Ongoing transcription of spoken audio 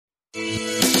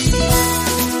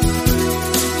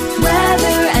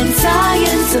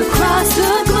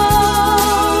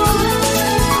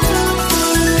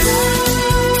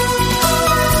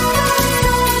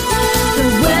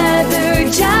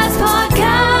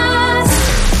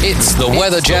The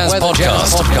Weather Jazz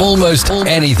Podcast. Almost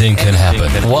anything can happen.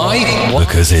 Why?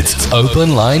 Because it's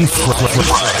Open Line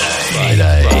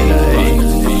Friday.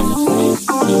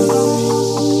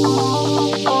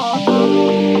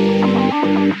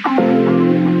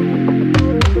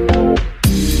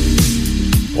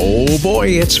 Oh boy,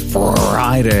 it's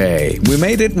Friday. We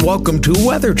made it, and welcome to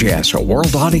Weather Jazz, a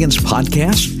world audience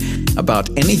podcast about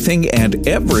anything and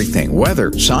everything,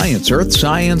 weather, science, earth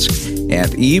science,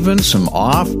 and even some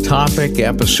off-topic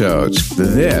episodes.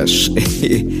 This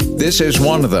is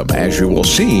one of them, as you will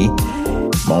see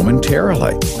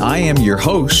momentarily. I am your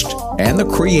host and the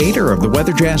creator of the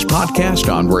Weather Jazz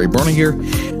podcast, Andre Berniger.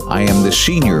 I am the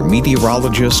senior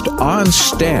meteorologist on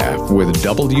staff with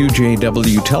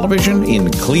WJW Television in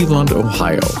Cleveland,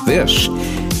 Ohio. This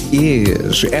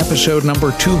is episode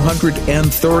number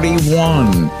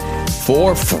 231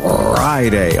 for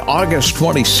Friday, August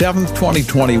 27th,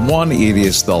 2021. It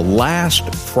is the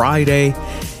last Friday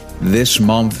this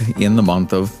month in the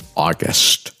month of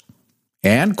August.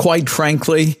 And quite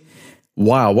frankly,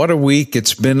 wow, what a week.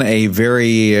 It's been a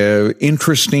very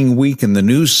interesting week in the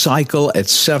news cycle,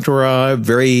 etc.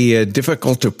 Very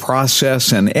difficult to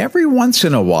process. And every once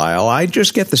in a while, I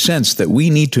just get the sense that we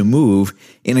need to move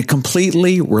in a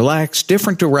completely relaxed,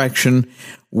 different direction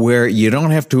where you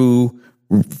don't have to,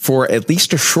 for at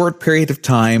least a short period of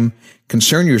time,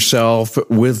 concern yourself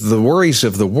with the worries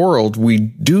of the world. We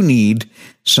do need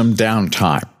some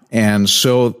downtime. And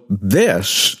so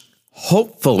this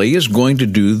hopefully is going to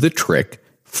do the trick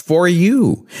for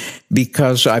you,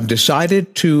 because I've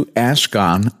decided to ask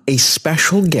on a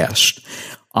special guest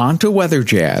onto Weather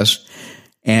Jazz,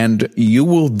 and you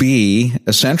will be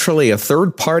essentially a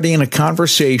third party in a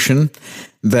conversation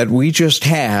that we just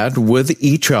had with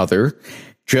each other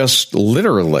just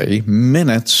literally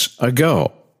minutes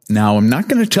ago. Now, I'm not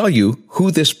going to tell you who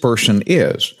this person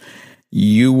is.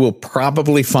 You will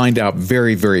probably find out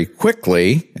very, very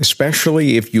quickly,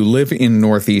 especially if you live in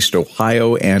Northeast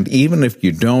Ohio, and even if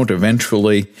you don't,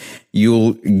 eventually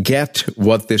you'll get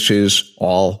what this is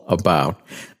all about.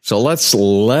 So let's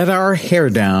let our hair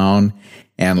down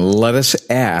and let us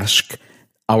ask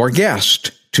our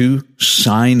guest to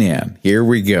sign in. Here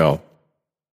we go.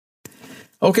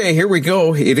 Okay, here we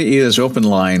go. It is Open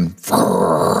Line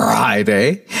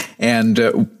Friday,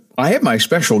 and I have my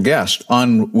special guest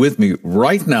on with me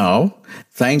right now,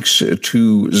 thanks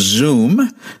to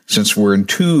Zoom, since we're in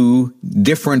two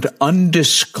different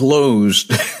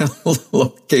undisclosed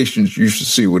locations. You should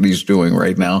see what he's doing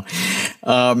right now.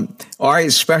 All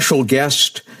right, special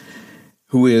guest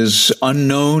who is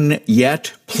unknown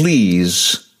yet,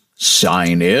 please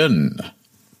sign in.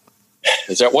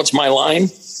 Is that what's my line?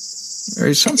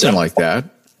 Or something like that.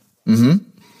 Mm-hmm.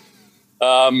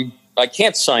 I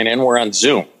can't sign in. We're on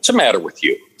Zoom. What's the matter with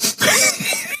you?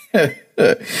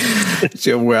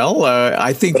 So,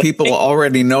 I think people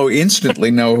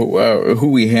instantly know who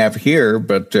we have here,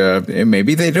 but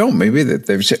maybe they don't. Maybe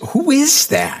they've said, who is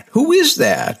that? Who is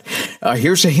that?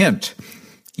 Here's a hint.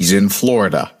 He's in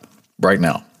Florida right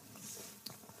now.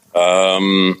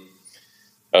 A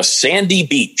sandy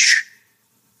beach.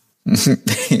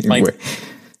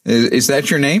 Is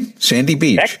that your name? Sandy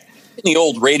Beach? Back in the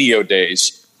old radio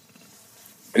days,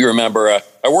 you remember, I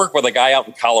worked with a guy out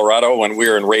in Colorado when we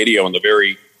were in radio in the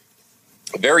very,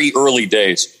 very early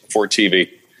days before TV.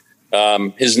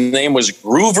 His name was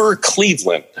Groover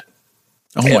Cleveland.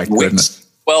 Oh, my goodness.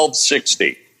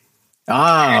 1260.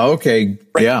 Ah, okay.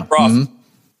 Yeah.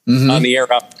 Mm-hmm. On the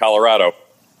air out in Colorado.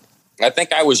 I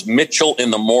think I was Mitchell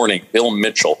in the morning, Bill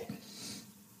Mitchell.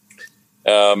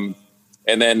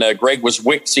 And then Greg was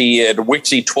Wixie at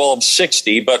Wixie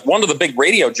 1260. But one of the big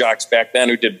radio jocks back then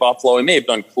who did Buffalo, he may have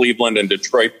done Cleveland and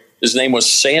Detroit, his name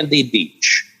was Sandy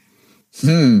Beach.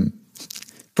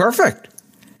 Perfect.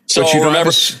 So but you don't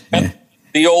remember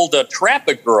the old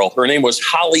traffic girl, her name was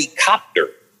Holly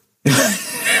Copter.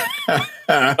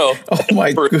 Oh,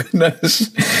 my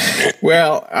goodness.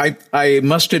 Well, I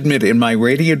must admit, in my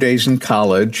radio days in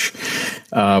college,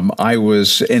 I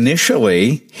was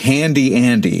initially Handy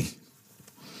Andy.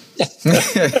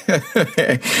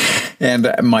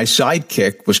 And my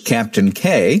sidekick was Captain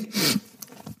K,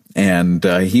 and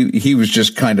he was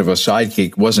just kind of a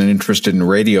sidekick, wasn't interested in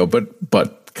radio,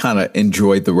 but kind of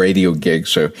enjoyed the radio gig.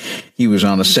 So he was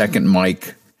on a second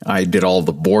mic. I did all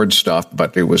the board stuff,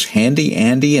 but it was Handy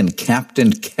Andy and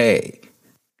Captain K.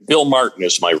 Bill Martin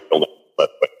is my real name.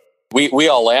 But we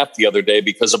all laughed the other day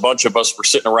because a bunch of us were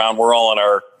sitting around. We're all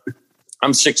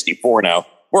I'm 64 now.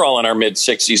 We're all in our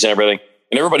mid-60s and everything.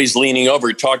 And everybody's leaning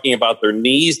over talking about their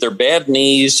knees, their bad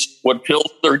knees, what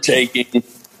pills they're taking.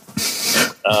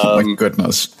 Oh, my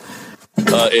goodness.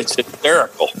 It's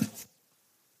hysterical.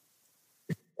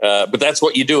 But that's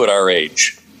what you do at our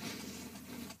age.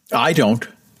 I don't.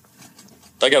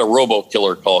 I got a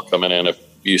robo-killer call coming in, if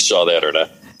you saw that or not.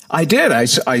 I did.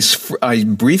 I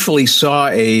briefly saw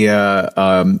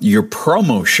your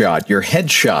promo shot, your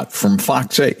headshot from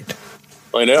Fox 8.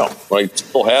 I know. I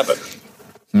still have it.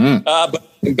 But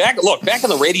back in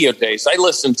the radio days, I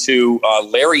listened to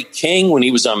Larry King when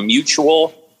he was on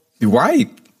Mutual. Right.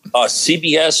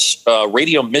 CBS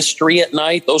Radio Mystery at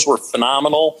Night. Those were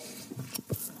phenomenal.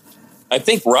 I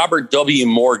think Robert W.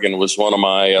 Morgan was one of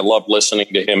my, I loved listening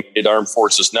to him at Armed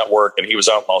Forces Network, and he was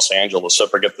out in Los Angeles. I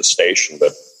forget the station,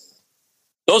 but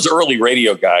those early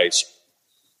radio guys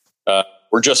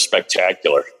were just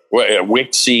spectacular. At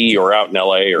Wixie or out in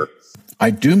L.A. or. I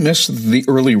do miss the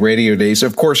early radio days.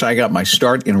 Of course, I got my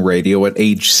start in radio at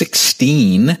age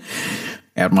 16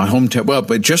 at my hometown. Well,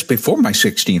 but just before my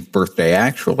 16th birthday,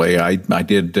 actually, I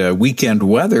did weekend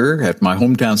weather at my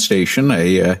hometown station,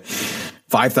 a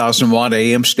 5,000 watt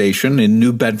AM station in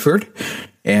New Bedford.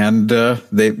 And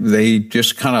they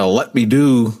just kind of let me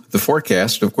do the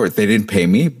forecast. Of course, they didn't pay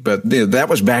me, but that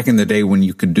was back in the day when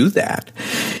you could do that.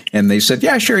 And they said,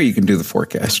 yeah, sure, you can do the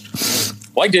forecast.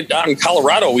 Well, I did out in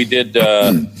Colorado. We did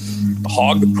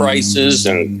hog prices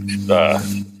and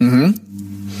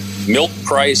milk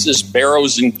prices,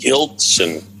 barrows and gilts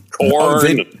and corn. Oh,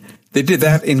 they did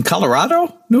that in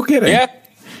Colorado? No kidding.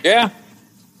 Yeah.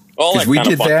 Because we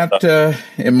did that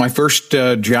in my first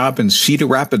job in Cedar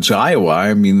Rapids, Iowa.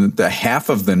 I mean, the half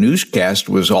of the newscast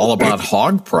was all about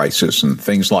hog prices and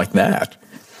things like that.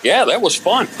 Yeah, that was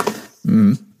fun.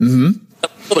 Mm-hmm.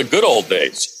 The good old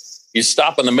days. You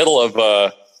stop in the middle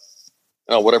of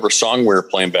whatever song we were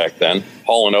playing back then,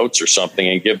 Hall & Oates or something,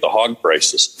 and give the hog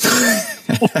prices.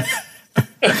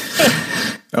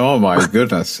 Oh, my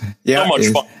goodness. Yeah, so much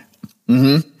fun.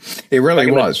 Mm-hmm. It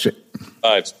really was.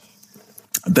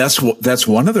 That's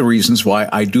one of the reasons why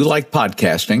I do like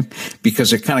podcasting,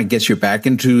 because it kind of gets you back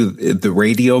into the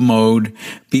radio mode.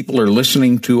 People are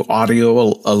listening to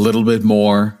audio a little bit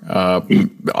more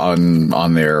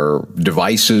on their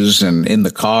devices and in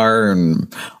the car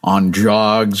and on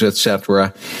jogs,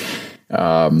 etc.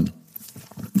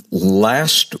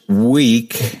 Last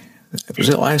week. Was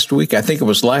it last week? I think it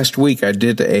was last week. I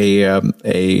did a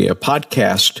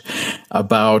podcast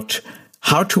about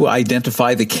how to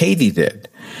identify the katydid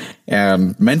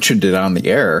and mentioned it on the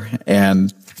air.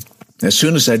 And as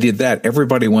soon as I did that,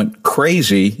 everybody went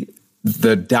crazy.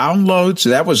 The downloads,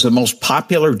 that was the most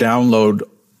popular download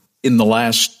in the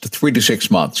last 3 to 6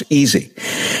 months. Easy.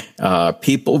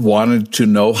 People wanted to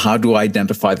know how to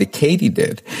identify the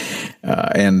katydid.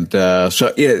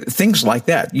 Things like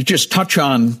that. You just touch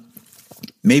on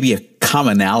maybe a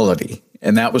commonality.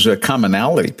 And that was a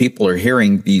commonality. People are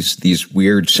hearing these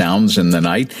weird sounds in the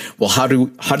night. Well, how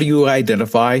do you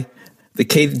identify the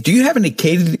katydid? Do you have any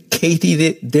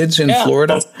katydids in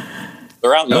Florida?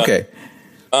 They're out in okay.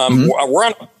 We're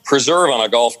on a preserve on a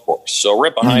golf course. So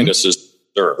right behind us is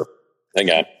preserve.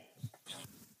 Hang on.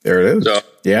 There it is. So,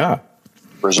 yeah.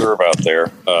 Preserve out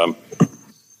there.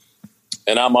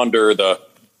 And I'm under the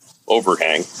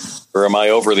overhang. Or am I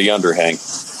over the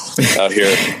underhang? Out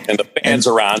here, and the fans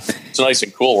are on. It's nice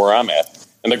and cool where I'm at,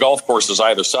 and the golf course is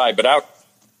either side. But out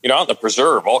in the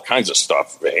preserve, all kinds of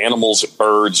stuff: animals, and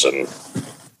birds, and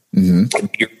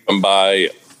deer come by,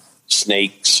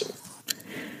 snakes.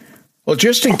 Well,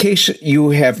 just in case you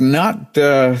have not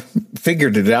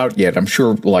figured it out yet, I'm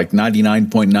sure like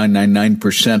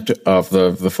 99.999% of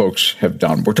the folks have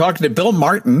done. We're talking to Bill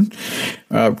Martin,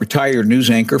 retired news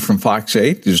anchor from Fox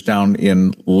 8, who's down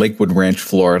in Lakewood Ranch,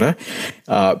 Florida.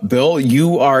 Bill,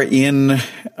 you are in,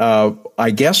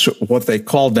 I guess, what they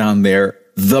call down there,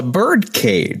 the bird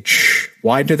cage.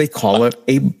 Why do they call it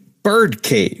a bird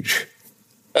cage?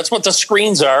 That's what the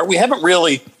screens are. We have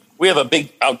a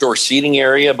big outdoor seating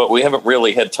area, but we haven't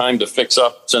really had time to fix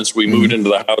up since we moved into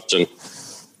the house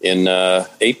in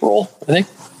April, I think.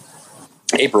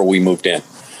 April we moved in.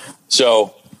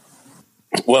 So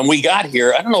when we got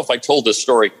here, I don't know if I told this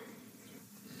story.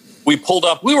 We pulled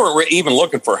up. We weren't even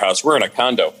looking for a house. We're in a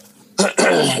condo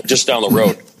just down the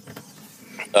road.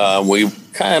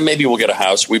 Maybe we'll get a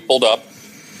house. We pulled up,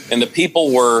 and the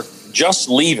people were just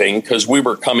leaving because we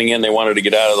were coming in. They wanted to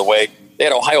get out of the way. They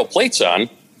had Ohio plates on.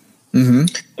 And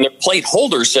their plate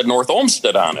holder said North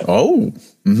Olmsted on it. Oh.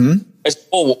 I said,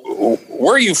 well,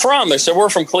 where are you from? They said, we're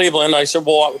from Cleveland. I said,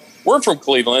 well, we're from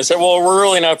Cleveland. I said, well, we're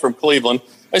really not from Cleveland.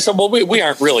 I said, well, we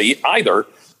aren't really either.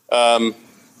 I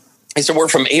said, we're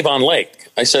from Avon Lake.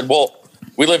 I said, well,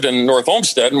 we lived in North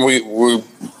Olmsted and we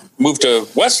moved to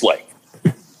Westlake.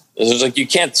 It was like, you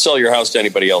can't sell your house to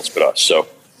anybody else but us. So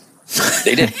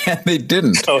they didn't. They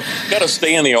didn't. So got to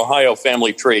stay in the Ohio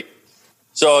family tree.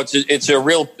 So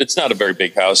it's not a very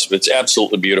big house, but it's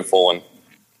absolutely beautiful.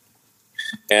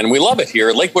 And we love it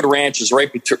here. Lakewood Ranch is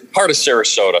right part of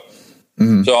Sarasota.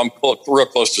 Mm-hmm. So I'm real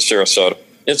close to Sarasota.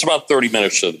 It's about 30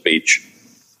 minutes to the beach,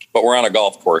 but we're on a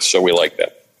golf course, so we like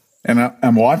that. And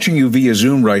I'm watching you via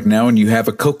Zoom right now, and you have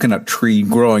a coconut tree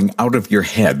growing out of your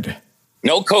head.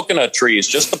 No coconut trees,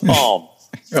 just the palm.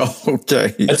 Oh,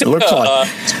 okay. It looks like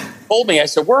told me, I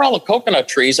said, where are all the coconut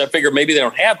trees? I figured maybe they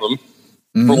don't have them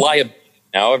for liability.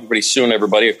 Now everybody's suing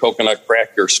everybody. A coconut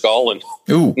cracked your skull and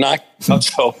knocked out.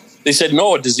 So they said,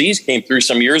 no, a disease came through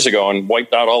some years ago and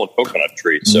wiped out all the coconut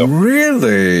trees. So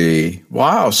really?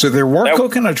 Wow. So there were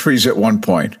coconut trees at one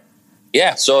point.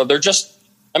 Yeah. So there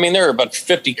are about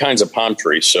 50 kinds of palm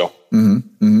trees. So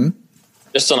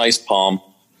just a nice palm.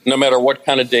 No matter what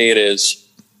kind of day it is,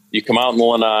 you come out in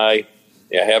Lanai,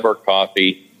 you have our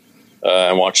coffee,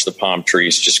 and watch the palm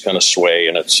trees just kind of sway.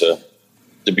 And it's a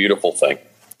beautiful thing.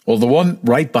 Well, the one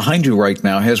right behind you right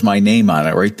now has my name on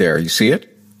it right there. You see it?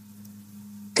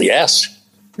 Yes.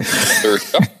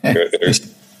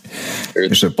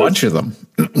 There's a bunch of them.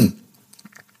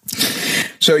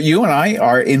 So you and I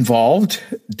are involved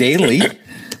daily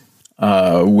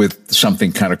with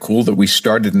something kind of cool that we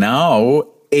started now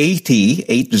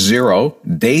 80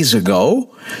 days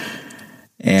ago.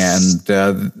 And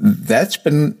that's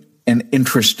been an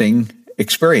interesting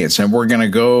experience. And we're going to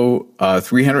go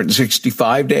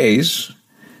 365 days.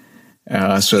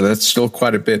 So that's still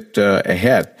quite a bit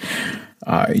ahead.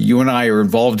 You and I are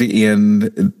involved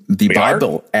in the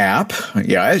Bible app.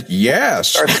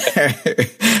 Yes.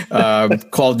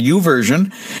 Called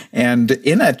YouVersion. And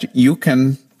in it, you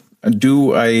can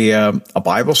do a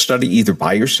Bible study either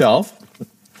by yourself,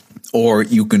 or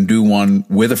you can do one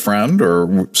with a friend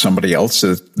or somebody else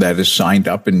that is signed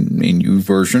up in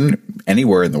YouVersion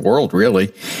anywhere in the world,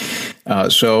 really.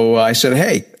 So I said,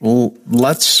 hey,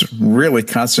 let's really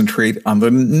concentrate on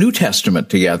the New Testament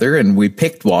together. And we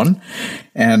picked one,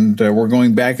 and we're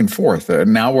going back and forth.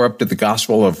 Now we're up to the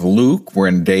Gospel of Luke. We're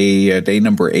in day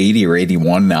number 80 or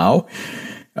 81 now.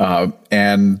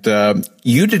 And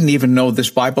you didn't even know this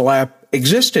Bible app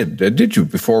existed, did you,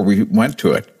 before we went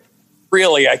to it?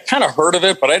 Really, I kind of heard of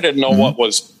it, but I didn't know what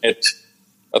was it.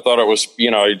 I thought it was,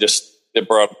 it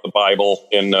brought up the Bible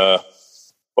in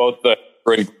both the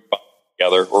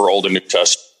together, or Old and New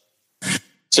Testament.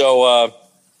 So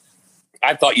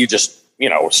I thought you just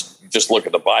look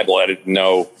at the Bible. I didn't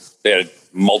know they had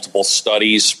multiple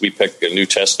studies. We picked a New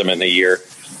Testament in a year,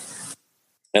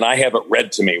 and I have it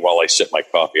read to me while I sip my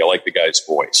coffee. I like the guy's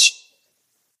voice.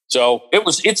 So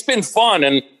it's been fun,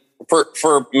 and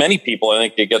for many people, I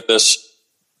think you get this.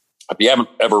 If you haven't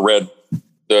ever read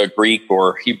the Greek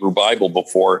or Hebrew Bible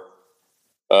before,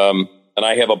 and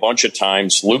I have a bunch of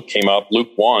times, Luke came up,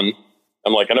 Luke 1.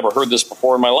 I'm like, I never heard this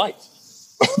before in my life.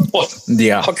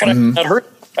 Yeah. How can I not heard?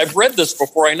 I've read this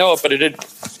before, I know it, but it didn't.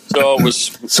 So it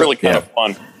was really kind of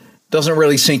fun. Doesn't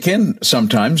really sink in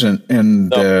sometimes,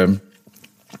 and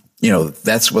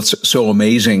that's what's so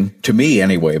amazing to me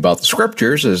anyway about the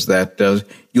scriptures is that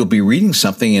you'll be reading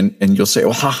something and you'll say,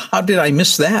 well, how did I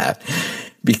miss that?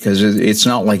 Because it's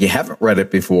not like you haven't read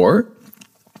it before,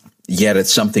 yet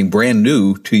it's something brand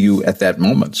new to you at that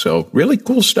moment. So really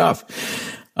cool stuff.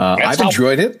 I've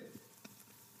enjoyed it.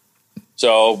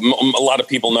 So a lot of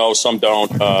people know, some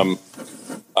don't.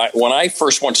 When I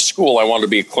first went to school, I wanted to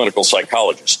be a clinical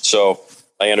psychologist. So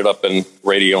I ended up in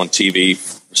radio and TV.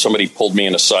 Somebody pulled me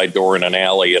in a side door in an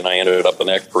alley, and I ended up in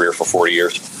that career for 40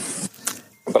 years.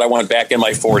 But I went back in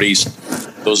my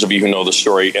 40s, those of you who know the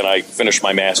story, and I finished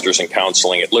my master's in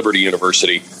counseling at Liberty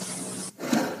University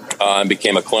and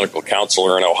became a clinical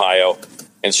counselor in Ohio.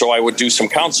 And so I would do some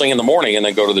counseling in the morning and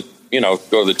then go to the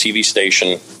TV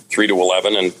station 3 to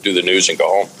 11 and do the news and go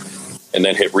home and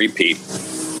then hit repeat.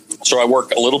 So I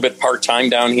work a little bit part-time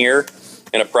down here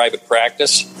in a private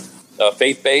practice,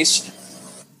 faith-based.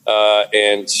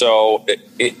 And so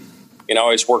I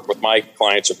always work with my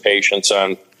clients or patients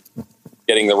on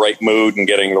getting the right mood and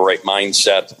getting the right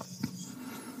mindset.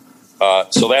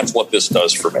 So that's what this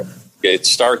does for me. It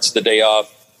starts the day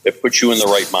off. It puts you in the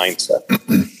right mindset.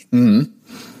 Mm-hmm.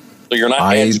 So you're not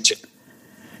agitated.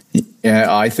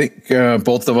 Yeah, I think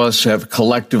both of us have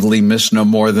collectively missed no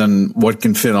more than what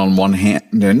can fit on one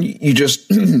hand, and you just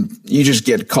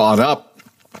get caught up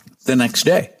the next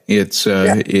day. It's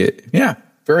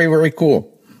very, very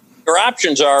cool. Your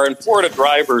options are, and Florida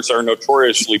drivers are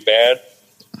notoriously bad,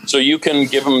 so you can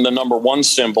give them the number 1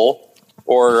 symbol,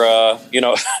 or as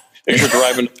you're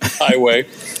driving the highway,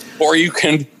 or you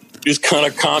can just kind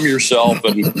of calm yourself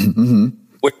and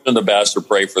wish them the best or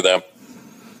pray for them.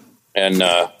 And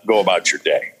go about your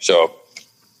day. So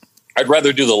I'd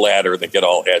rather do the latter than get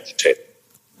all agitated.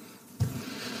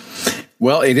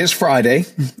 Well, it is Friday,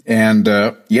 and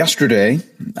yesterday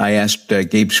I asked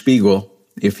Gabe Spiegel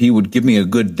if he would give me a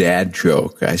good dad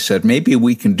joke. I said, maybe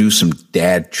we can do some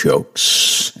dad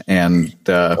jokes. And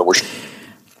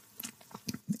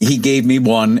he gave me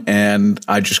one, and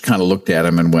I just kind of looked at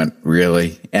him and went,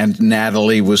 really? And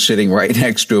Natalie was sitting right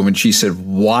next to him, and she said,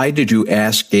 why did you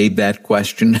ask Gabe that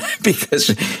question?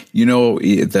 Because you know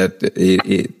that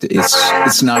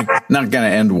it's not going to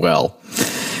end well.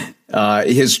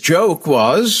 His joke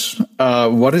was,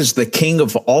 what is the king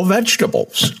of all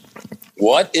vegetables?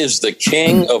 What is the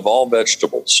king of all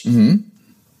vegetables? Mm-hmm.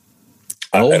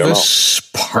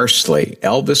 Elvis Parsley.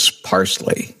 Elvis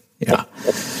Parsley. Yeah.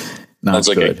 Not Sounds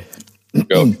good. Like a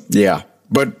joke. Yeah.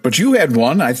 But you had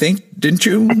one, I think, didn't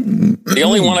you? The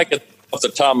only one I could off the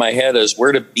top of my head is,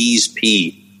 where do bees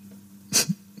pee?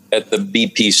 At the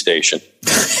BP station.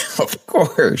 Of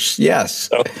course, yes.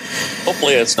 So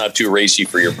hopefully that's not too racy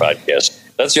for your podcast.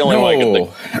 That's the only one I can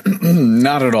think.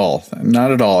 Not at all.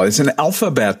 Not at all. It's an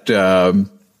alphabet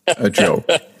a joke.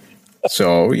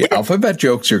 So yeah, alphabet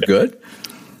jokes are good.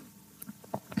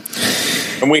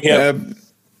 And we have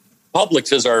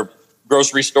Publix as our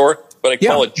grocery store, but I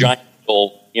call it Giant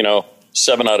Eagle,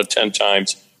 7 out of 10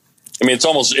 times. I mean,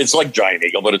 it's like Giant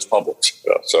Eagle, but it's Publix.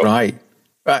 So. Right.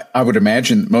 I would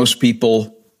imagine most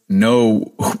people know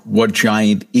what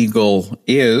Giant Eagle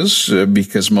is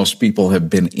because most people have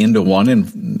been into one,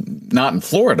 not in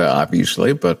Florida,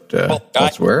 obviously, but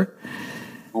elsewhere.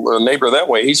 We're a neighbor that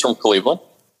way. He's from Cleveland.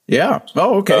 Yeah.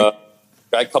 Oh, okay.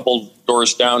 Guy a couple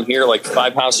doors down here, like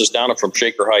 5 houses down. I'm from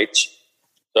Shaker Heights.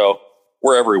 So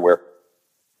we're everywhere.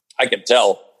 I can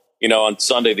tell, on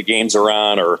Sunday the games are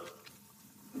on, or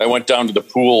I went down to the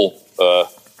pool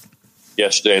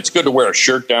yesterday. It's good to wear a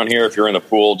shirt down here if you're in the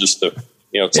pool, just to,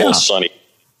 it's a little sunny.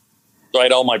 So I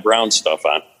had all my brown stuff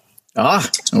on.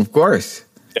 Of course.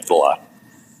 It's a lot.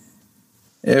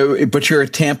 But you're a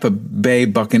Tampa Bay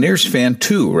Buccaneers fan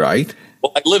too, right?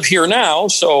 Well, I live here now,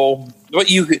 so but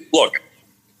look,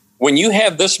 when you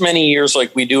have this many years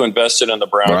like we do invested in the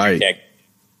Browns, right. You can't.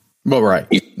 Well, right.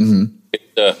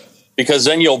 Mm-hmm. Because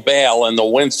then you'll bail and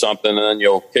they'll win something and then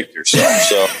you'll kick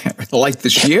yourself. So like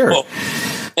this year.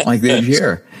 Like this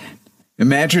year.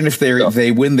 Imagine if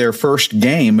they win their first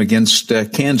game against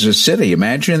Kansas City.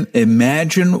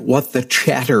 Imagine what the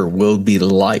chatter will be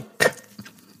like.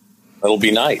 It'll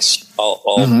be nice.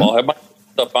 I'll have my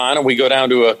stuff on, and we go down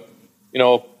to a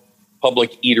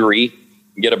public eatery,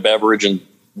 get a beverage and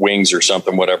wings or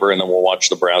something, whatever, and then we'll watch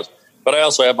the Browns. But I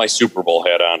also have my Super Bowl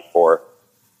hat on for.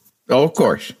 Oh, of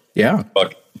course, yeah.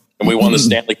 And we won the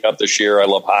Stanley Cup this year. I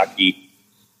love hockey.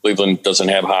 Cleveland doesn't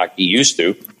have hockey, used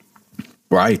to.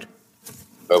 Right.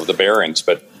 Of the Barons.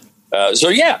 But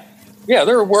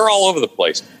we're all over the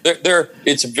place.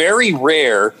 It's very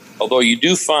rare, although you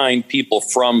do find people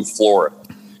from Florida.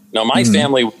 Now, my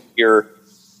family here,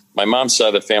 my mom's side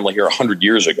of the family here 100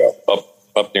 years ago,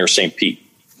 up near St. Pete.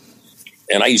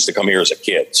 And I used to come here as a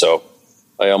kid, so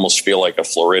I almost feel like a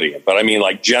Floridian. But I mean,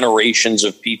 like generations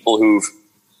of people who've,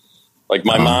 like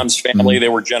my mom's family, they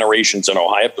were generations in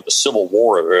Ohio after the Civil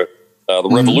War, the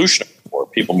Revolutionary War.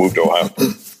 People moved to Ohio.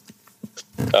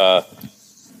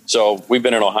 So we've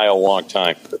been in Ohio a long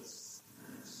time.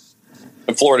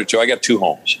 In Florida, too. I got 2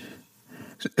 homes.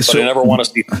 But I never want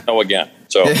to see snow again.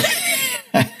 So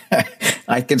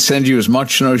I can send you as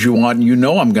much snow as you want. And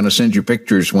I'm going to send you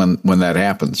pictures when that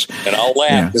happens. And I'll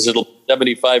laugh because it'll be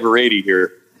 75 or 80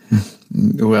 here.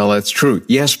 Well, that's true.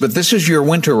 Yes, but this is your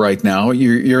winter right now.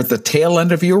 You're at the tail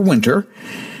end of your winter.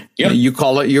 Yep. You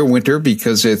call it your winter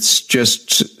because it's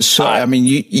just so. I mean,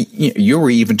 you were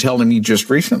even telling me just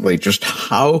recently just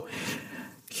how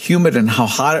humid and how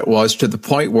hot it was to the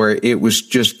point where it was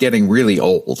just getting really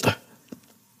old.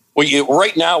 Well,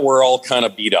 right now we're all kind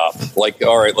of beat up. Like,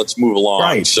 all right, let's move along.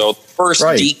 Right. So first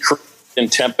decrease in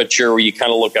temperature, where you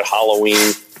kind of look at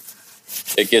Halloween,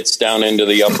 it gets down into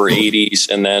the upper 80s,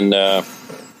 and then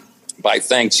by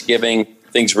Thanksgiving,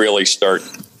 things really start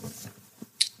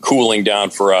cooling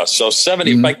down for us. So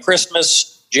 70 by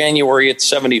Christmas, January, it's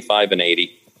 75 and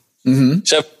 80.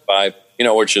 75,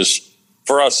 which is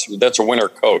for us, that's a winter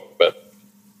coat, but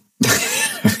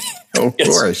of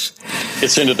course,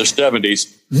 it's into the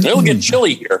 70s. It'll get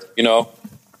chilly here,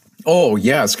 Oh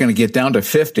yeah, it's going to get down to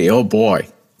 50. Oh boy,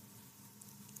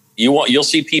 you'll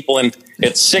see people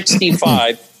at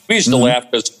 65. We used to laugh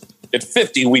because at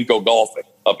 50 we'd go golfing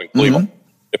up in Cleveland.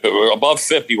 If it were above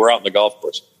 50, we're out in the golf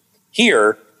course.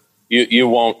 Here, you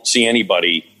won't see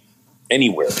anybody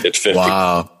anywhere at 50.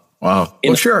 Wow. Well,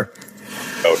 sure.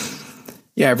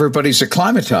 Yeah, everybody's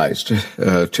acclimatized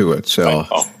to it. So,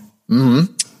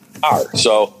 are.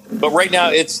 So, but right now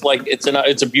it's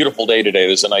a beautiful day today.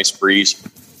 There's a nice breeze.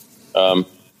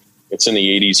 It's in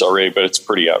the 80s already, but it's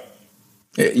pretty out.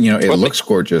 It looks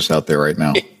gorgeous out there right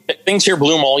now. Things here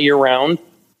bloom all year round.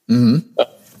 Mm-hmm.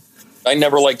 I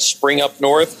never liked spring up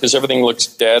north because everything looks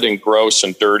dead and gross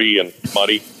and dirty and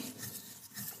muddy.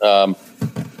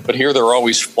 But here there are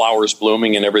always flowers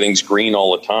blooming and everything's green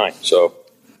all the time. So,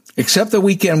 except the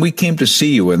weekend we came to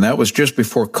see you, and that was just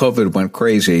before COVID went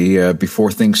crazy,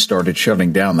 before things started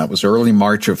shutting down. That was early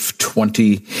March of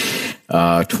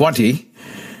 2020.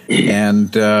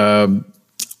 And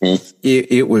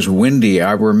it was windy.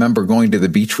 I remember going to the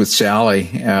beach with Sally,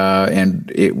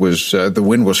 and it was the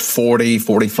wind was 40,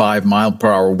 45 mile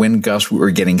per hour wind gusts. We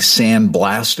were getting sand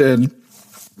blasted,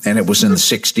 and it was in the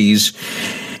 60s.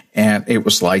 And it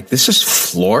was like, this is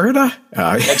Florida?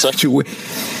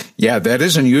 Yeah, that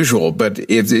is unusual, but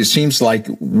it seems like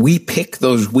we pick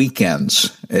those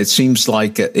weekends. It seems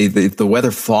like the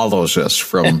weather follows us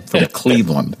from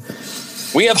Cleveland.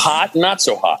 We have hot and not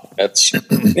so hot. That's,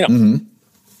 mm-hmm.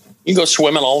 You go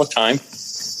swimming all the time.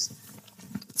 It's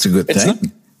a good thing. What's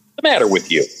the matter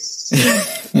with you?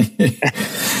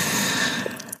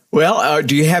 Well,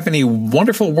 do you have any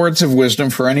wonderful words of wisdom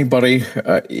for anybody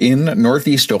in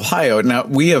Northeast Ohio? Now,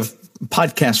 we have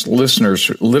podcast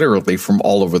listeners literally from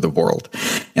all over the world.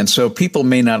 And so people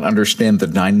may not understand the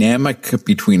dynamic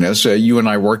between us. You and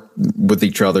I worked with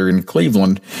each other in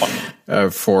Cleveland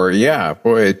for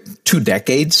 2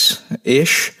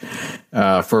 decades-ish,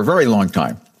 for a very long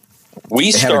time.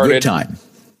 We started, had a good time.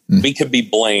 We could be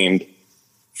blamed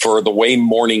for the way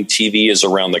morning TV is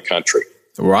around the country.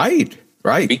 Right.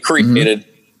 We created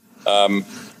kind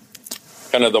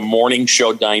of the morning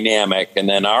show dynamic, and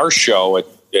then our show at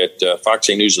Fox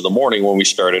 8 News of the Morning, when we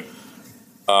started,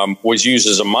 was used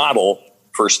as a model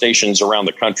for stations around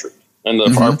the country, and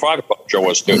our product show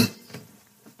was too.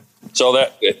 So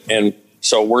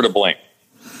we're to blame.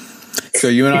 So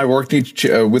you and I worked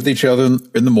with each other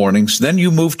in the mornings. Then you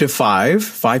moved to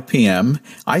 5 p.m.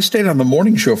 I stayed on the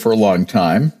morning show for a long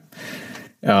time.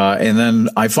 And then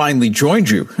I finally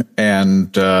joined you,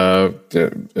 and for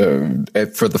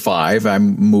the 5, I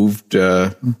moved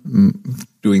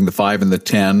doing the 5 and the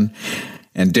 10.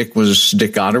 And Dick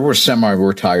Otter was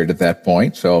semi-retired at that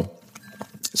point, so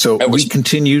we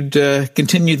continued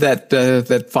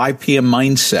that 5 p.m.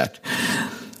 mindset.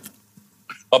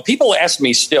 Well, people ask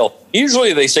me still.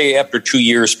 Usually, they say after 2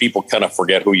 years, people kind of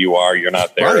forget who you are. You're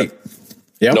not there. Right.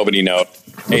 Yep. Nobody knows.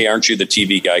 Hey, aren't you the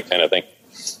TV guy? Kind of thing.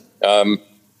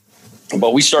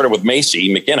 But we started with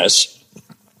Macy McGinnis.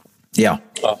 Yeah.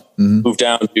 Moved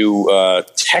down to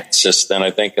Texas then,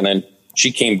 I think. And then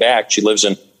she came back. She lives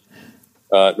in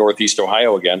Northeast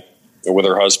Ohio again with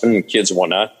her husband and kids and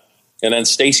whatnot. And then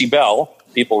Stacy Bell.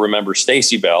 People remember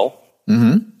Stacy Bell,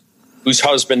 whose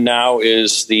husband now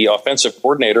is the offensive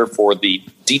coordinator for the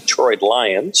Detroit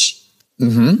Lions.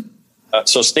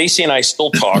 So Stacy and I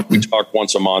still talk. We talk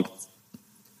once a month, a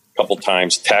couple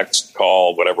times, text,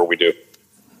 call, whatever we do.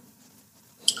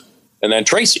 And then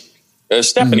Tracy,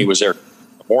 Stephanie was there in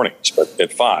the mornings, but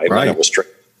at 5, and it was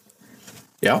Tracy.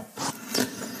 Yeah.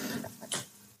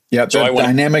 Yeah, so the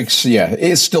dynamics,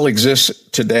 it still exists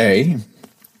today.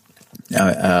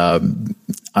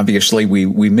 Obviously,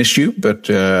 we miss you, but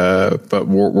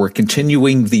we're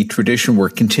continuing the tradition. We're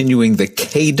continuing the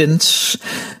cadence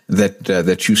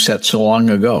that you set so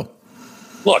long ago.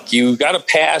 Look, you got to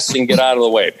pass and get out of the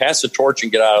way. Pass the torch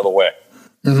and get out of the way.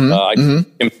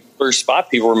 First spot,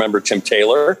 people remember Tim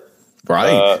Taylor,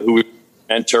 right? Who was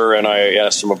a mentor, and I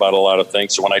asked him about a lot of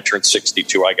things. So when I turned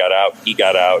 62, I got out. He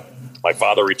got out. My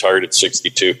father retired at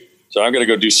 62. So I'm going to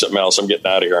go do something else. I'm getting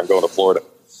out of here. I'm going to Florida,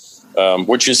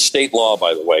 which is state law,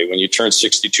 by the way. When you turn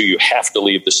 62, you have to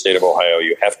leave the state of Ohio.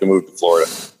 You have to move to Florida.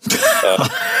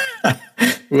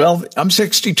 Well, I'm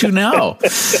 62 now.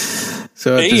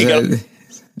 So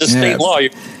the state law,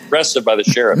 you're arrested by the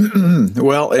sheriff.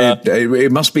 Well,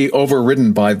 it must be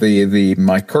overridden by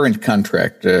my current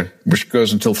contract, which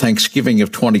goes until Thanksgiving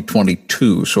of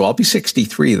 2022. So I'll be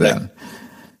 63 then.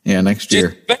 Yeah, next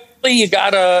year. Eventually, you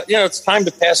gotta, it's time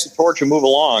to pass the torch and move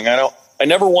along. I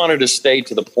never wanted to stay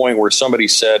to the point where somebody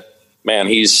said, "Man,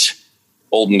 he's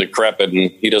old and decrepit, and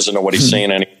he doesn't know what he's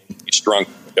saying anymore. He's drunk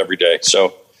every day."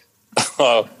 So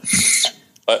I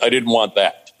didn't want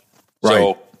that. Right.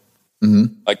 So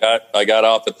I got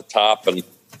off at the top and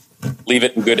leave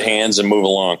it in good hands and move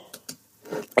along.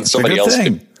 And somebody else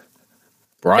could.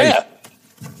 Right.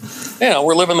 Yeah,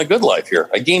 we're living the good life here.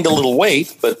 I gained a little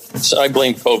weight, but I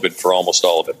blame COVID for almost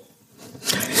all of it.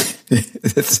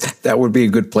 That would be a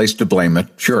good place to blame it.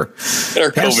 Sure.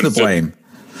 Pass the blame.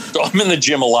 So I'm in the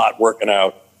gym a lot working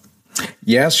out.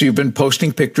 Yes, you've been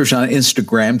posting pictures on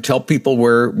Instagram. Tell people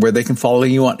where they can follow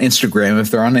you on Instagram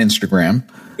if they're on Instagram.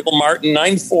 Bill Martin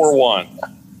 941,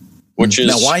 which is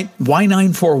now why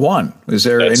 941? Is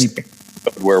there any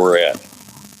where we're at?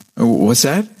 What's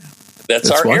that?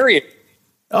 That's our area.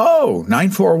 Oh,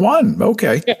 941.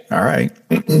 Okay. Yeah. All right.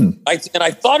 I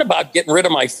thought about getting rid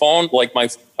of my phone. I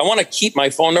want to keep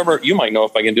my phone number. You might know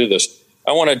if I can do this.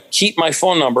 I want to keep my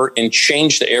phone number and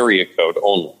change the area code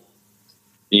only.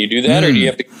 Can you do that, or do you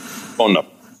have to keep the phone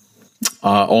number?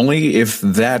 Only if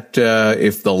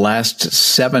the last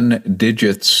 7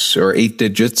 digits or 8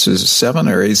 digits is 7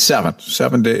 or is 7.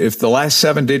 If the last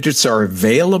 7 digits are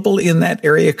available in that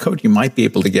area code, you might be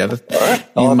able to get it. All right.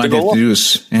 You might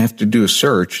have to do a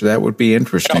search. That would be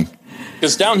interesting.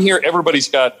 Because down here, everybody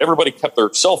kept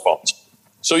their cell phones.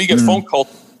 So you get phone calls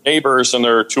from neighbors, and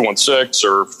they're 216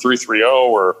 or 330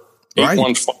 or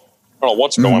 815. I don't know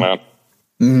what's going on.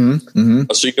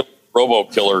 So you get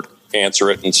RoboKiller answer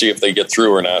it and see if they get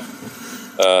through or not.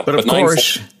 But of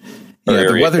course,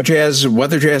 the Weather Jazz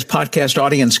Podcast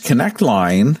Audience Connect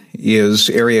line is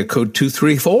area code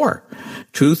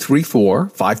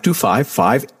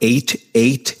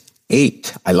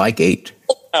 234-525-5888. I like 8.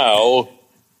 Now,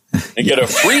 and get a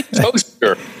free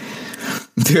toaster.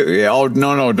 Oh,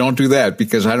 no, don't do that,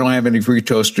 because I don't have any free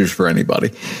toasters for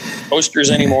anybody.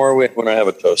 Toasters anymore when I have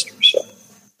a toaster. So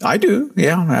I do.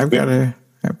 Yeah, I've got a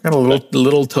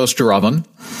little toaster oven.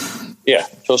 Yeah,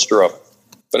 toaster oven.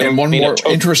 But and one more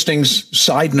interesting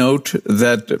side note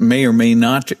that may or may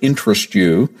not interest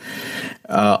you.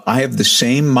 I have the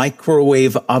same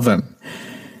microwave oven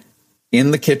in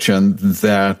the kitchen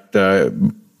that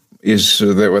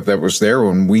was there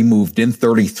when we moved in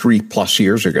 33 plus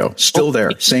years ago. Still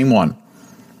there, same one.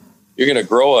 You're going to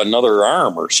grow another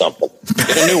arm or something.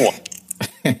 Get a new one.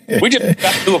 We just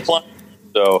got to apply.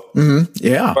 So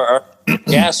yeah, our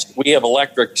gas. We have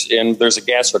electrics, and there's a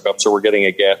gas hookup, so we're getting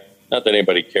a gas. Not that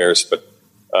anybody cares, but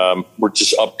we're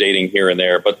just updating here and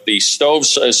there. But the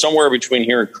stoves is somewhere between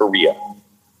here and Korea.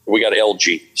 We got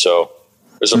LG, so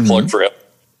there's a plug for LG.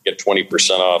 Get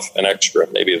 20% off an extra.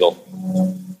 Maybe they'll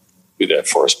do that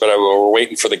for us. But we're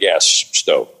waiting for the gas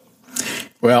stove.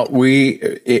 Well,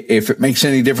 if it makes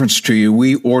any difference to you,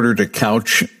 we ordered a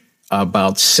couch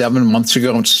about 7 months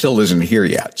ago and still isn't here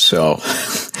yet. So,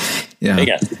 yeah.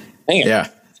 Hang on. Yeah.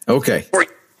 Okay.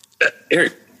 Here.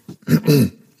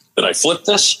 Did I flip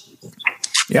this?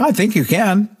 Yeah, I think you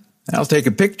can. I'll take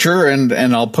a picture and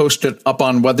I'll post it up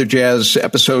on Weather Jazz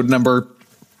episode number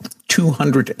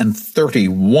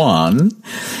 231.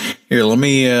 Here, let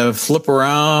me flip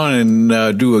around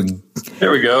and do a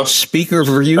there we go speaker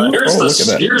view.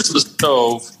 Here's the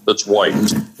stove that's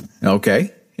white.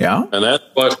 Okay. Yeah. And that's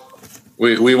what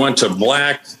we went to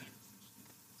black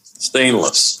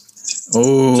stainless.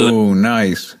 Oh, so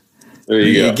nice. There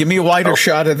you go. Give me a wider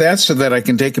shot of that so that I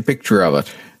can take a picture of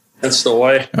it. That's the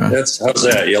way. How's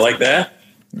that? You like that?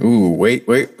 Ooh, wait.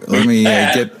 Let me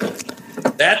get.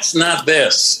 That's not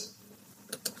this.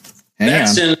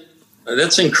 That's in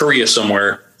Korea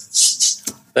somewhere.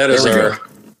 That is our.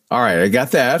 All right, I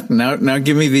got that. Now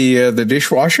give me the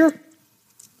dishwasher.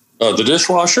 Oh, the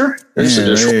dishwasher? There's the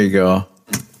dishwasher. There you go.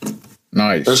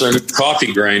 Nice. There's our new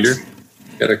coffee grinder.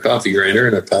 Got a coffee grinder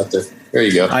and a pot there. There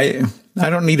you go. I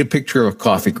don't need a picture of a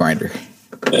coffee grinder.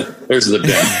 There's the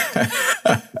den.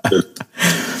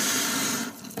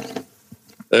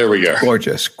 There we go.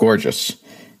 Gorgeous.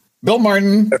 Bill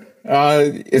Martin,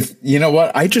 if you know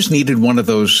what, I just needed one of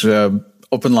those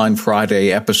Open Line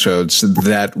Friday episodes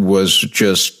that was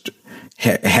just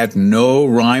had no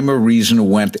rhyme or reason,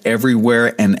 went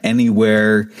everywhere and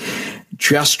anywhere.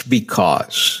 Just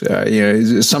because,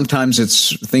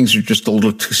 sometimes things are just a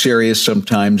little too serious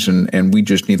sometimes, and we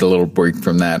just need a little break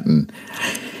from that. And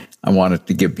I wanted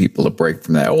to give people a break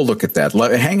from that. Oh, look at that.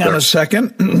 Hang on a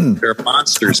second. There are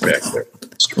monsters back there.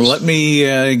 Let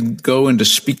me go into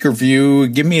speaker view.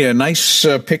 Give me a nice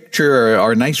picture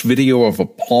or a nice video of a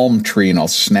palm tree, and I'll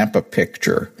snap a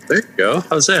picture. There you go.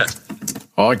 How's that?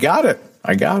 Oh, I got it.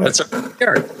 That's our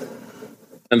yard.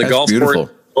 And the golf beautiful.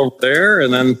 course over there,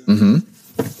 and then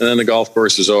the golf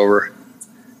course is over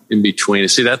in between.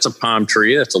 See, that's a palm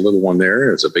tree. That's a little one there.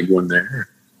 There's a big one there.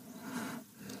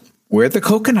 Where are the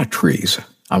coconut trees?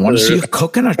 I want to see a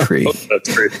coconut tree.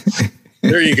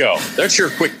 There you go. That's your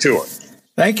quick tour.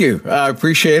 Thank you. I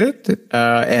appreciate it.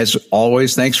 As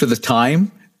always, thanks for the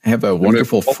time. Have a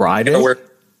wonderful Friday. Wear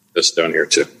this down here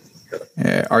too.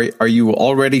 Are you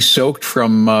already soaked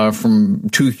from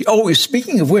 2? Oh,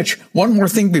 speaking of which, one more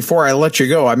thing before I let you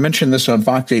go. I mentioned this on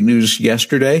Fox 8 News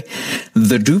yesterday.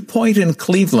 The dew point in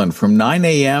Cleveland from 9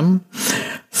 a.m.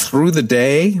 through the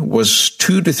day was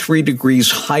 2 to 3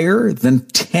 degrees higher than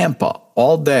Tampa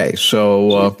all day.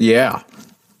 So,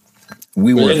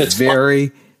 we were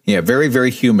very,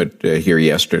 very humid here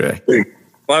yesterday.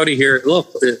 Cloudy here.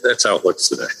 Look, that's how it looks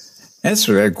today. That's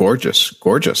a gorgeous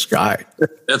sky.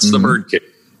 That's the bird cage,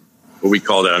 what we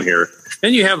call down here.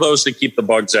 And you have those that keep the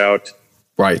bugs out.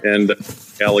 Right. And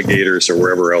alligators or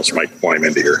wherever else might climb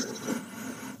into here.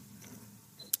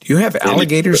 Do you have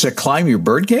alligators that climb your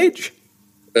bird cage?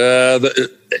 There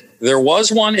was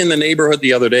one in the neighborhood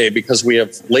the other day because we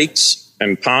have lakes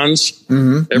and ponds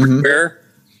everywhere.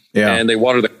 Yeah. And they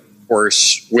water the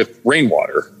course with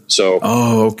rainwater. So,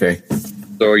 okay.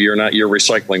 So you're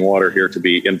recycling water here to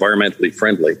be environmentally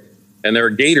friendly. And there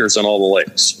are gators on all the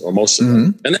lakes, or most of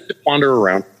them. And they just wander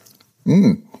around.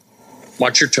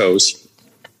 Watch your toes.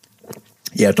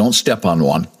 Yeah, don't step on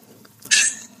one.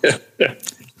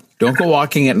 Don't go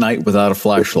walking at night without a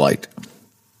flashlight.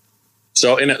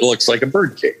 So, and it looks like a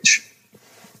bird cage.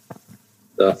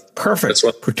 Perfect. That's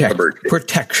what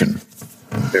protection.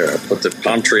 Yeah, I put the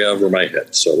palm tree over my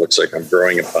head, so it looks like I'm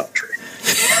growing a palm tree.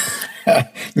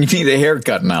 You need a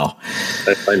haircut now.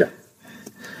 I know.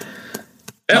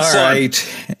 All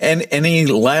right. And any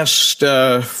last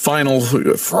final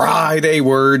Friday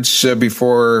words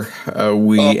before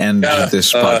we end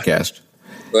this podcast?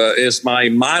 My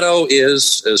motto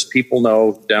is, as people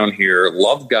know down here,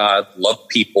 love God, love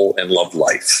people, and love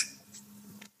life.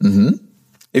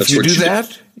 If you do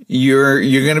that, you're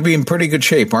going to be in pretty good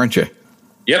shape, aren't you?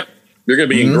 Yep. You're going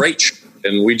to be in great shape.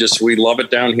 And we love it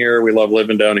down here. We love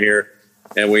living down here.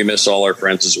 And we miss all our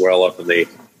friends as well up in the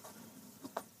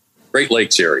Great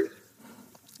Lakes area.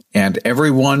 And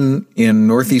everyone in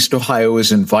Northeast Ohio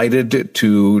is invited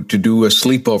to do a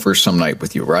sleepover some night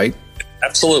with you, right?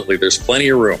 Absolutely. There's plenty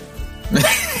of room.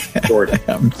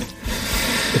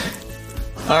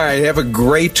 All right. Have a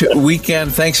great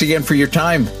weekend. Thanks again for your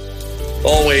time.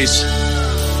 Always.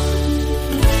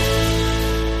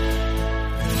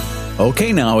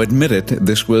 Okay, now admit it,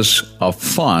 this was a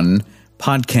fun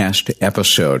podcast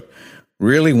episode.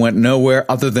 Really went nowhere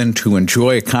other than to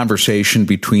enjoy a conversation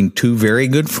between two very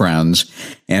good friends,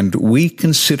 and we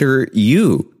consider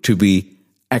you to be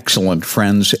excellent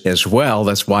friends as well.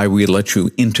 That's why we let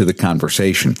you into the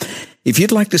conversation. If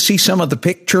you'd like to see some of the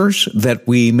pictures that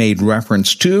we made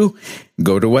reference to,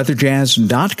 go to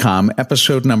weatherjazz.com,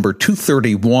 episode number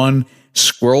 231.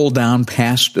 Scroll down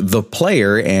past the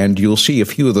player and you'll see a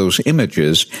few of those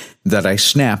images that I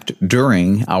snapped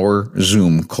during our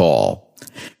Zoom call.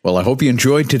 Well, I hope you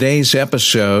enjoyed today's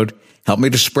episode. Help me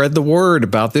to spread the word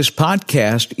about this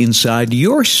podcast inside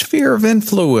your sphere of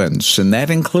influence, and that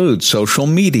includes social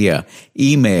media,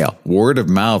 email. Word of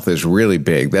mouth is really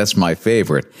big. That's my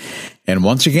favorite. And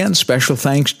once again, special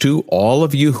thanks to all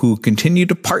of you who continue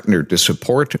to partner to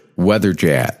support Weather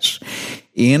Jazz.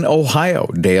 In Ohio,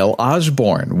 Dale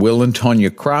Osborne, Will and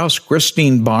Tonya Krause,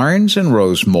 Christine Barnes, and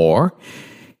Rose Moore.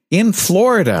 In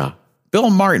Florida, Bill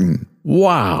Martin.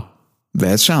 Wow,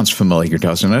 that sounds familiar,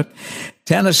 doesn't it?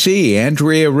 Tennessee,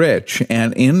 Andrea Rich.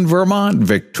 And in Vermont,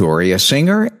 Victoria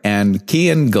Singer and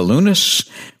Kian Galunas.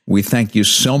 We thank you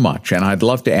so much, and I'd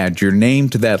love to add your name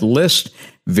to that list.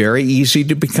 Very easy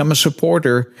to become a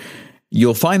supporter.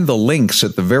 You'll find the links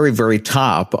at the very, very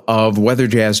top of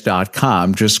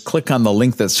weatherjazz.com. Just click on the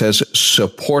link that says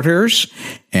supporters,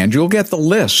 and you'll get the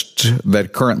list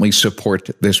that currently support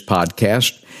this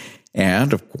podcast.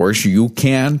 And, of course, you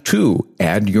can, too,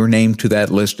 add your name to that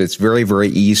list. It's very, very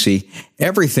easy.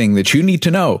 Everything that you need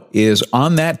to know is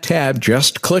on that tab.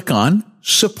 Just click on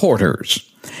supporters.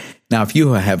 Now, if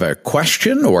you have a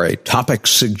question or a topic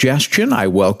suggestion, I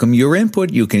welcome your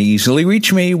input. You can easily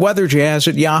reach me,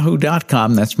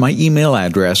 weatherjazz@yahoo.com. That's my email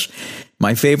address.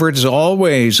 My favorite is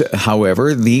always,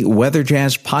 however, the Weather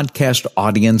Jazz Podcast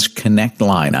Audience Connect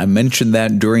line. I mentioned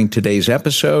that during today's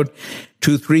episode,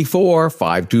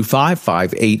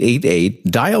 234-525-5888.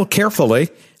 Dial carefully.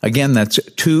 Again, that's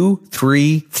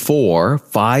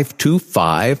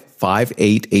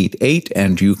 234-525-5888,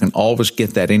 and you can always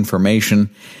get that information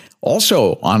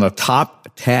also on a top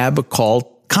tab called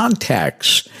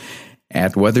Contacts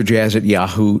at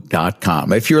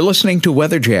weatherjazz@yahoo.com. If you're listening to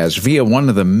Weather Jazz via one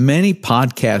of the many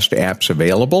podcast apps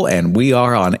available, and we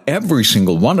are on every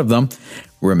single one of them,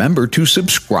 remember to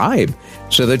subscribe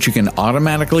so that you can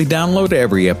automatically download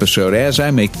every episode as I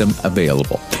make them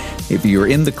available. If you're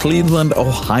in the Cleveland,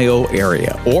 Ohio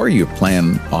area, or you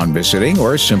plan on visiting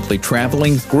or simply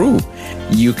traveling through,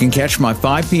 you can catch my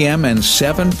 5 p.m. and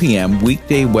 7 p.m.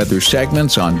 weekday weather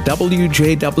segments on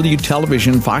WJW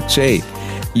Television Fox 8.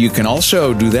 You can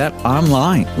also do that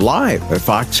online, live at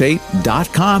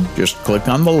fox8.com. Just click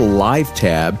on the Live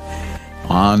tab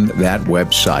on that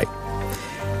website.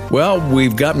 Well,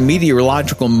 we've got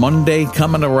Meteorological Monday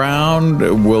coming around.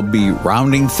 We'll be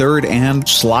rounding third and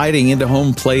sliding into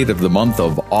home plate of the month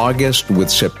of August with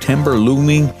September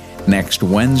looming next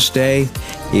Wednesday.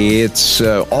 It's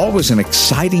always an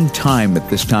exciting time at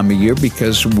this time of year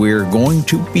because we're going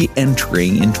to be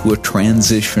entering into a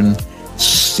transition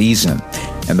season.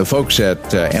 And the folks at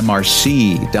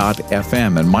MRC.FM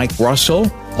and Mike Russell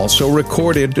also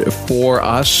recorded for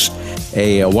us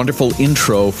a wonderful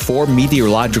intro for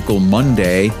Meteorological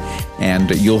Monday, and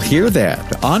you'll hear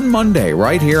that on Monday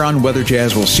right here on Weather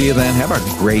Jazz. We'll see you then. Have a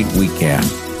great weekend.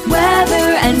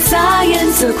 Weather and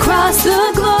science across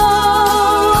the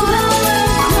globe.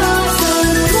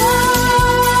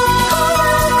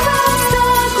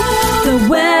 The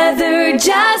Weather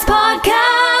Jazz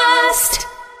Podcast.